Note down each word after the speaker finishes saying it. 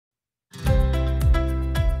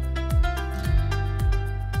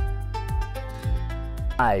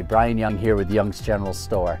Hi, Brian Young here with Young's General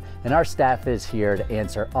Store, and our staff is here to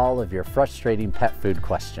answer all of your frustrating pet food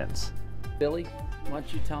questions. Billy, why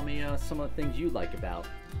don't you tell me some of the things you like about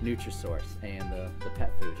NutriSource and the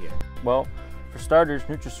pet food here? Well, for starters,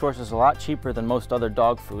 NutriSource is a lot cheaper than most other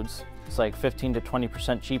dog foods. It's like 15 to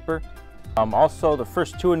 20% cheaper. Also, the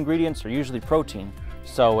first two ingredients are usually protein.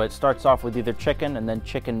 So it starts off with either chicken and then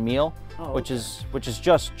chicken meal, which is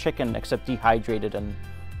just chicken except dehydrated and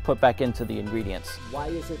put back into the ingredients. Why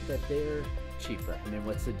is it that they're cheaper? I mean,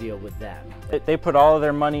 what's the deal with them? They put all of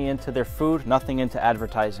their money into their food, nothing into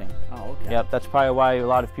advertising. Oh, okay. Yep, that's probably why a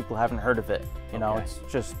lot of people haven't heard of it. You know, it's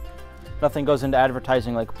just, nothing goes into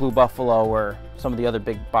advertising like Blue Buffalo or some of the other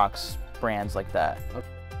big box brands like that. Okay.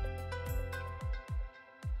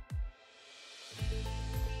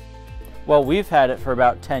 Well, we've had it for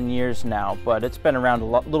about 10 years now, but it's been around a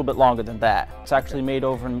little bit longer than that. It's actually made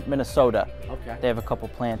over in Minnesota. Okay. They have a couple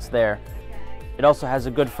plants there. It also has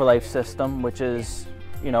a good for life system, which is,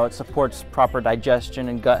 you know, it supports proper digestion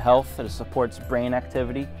and gut health. It supports brain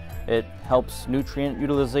activity. It helps nutrient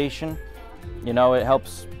utilization. You know, it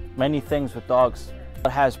helps many things with dogs.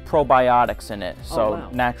 It has probiotics in it, so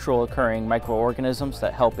natural occurring microorganisms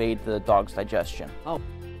that help aid the dog's digestion. Oh.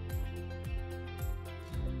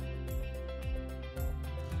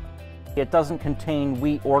 It doesn't contain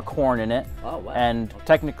wheat or corn in it, and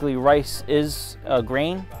technically rice is a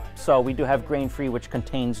grain, so we do have grain-free, which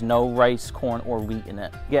contains no rice, corn, or wheat in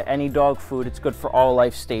it. Get any dog food, it's good for all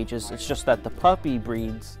life stages. It's just that the puppy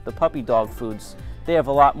breeds, the puppy dog foods, they have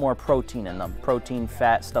a lot more protein in them, protein,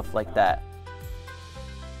 fat, stuff like that.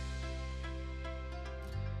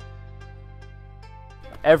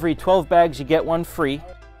 Every 12 bags you get one free.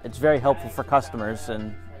 It's very helpful for customers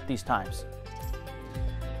in these times.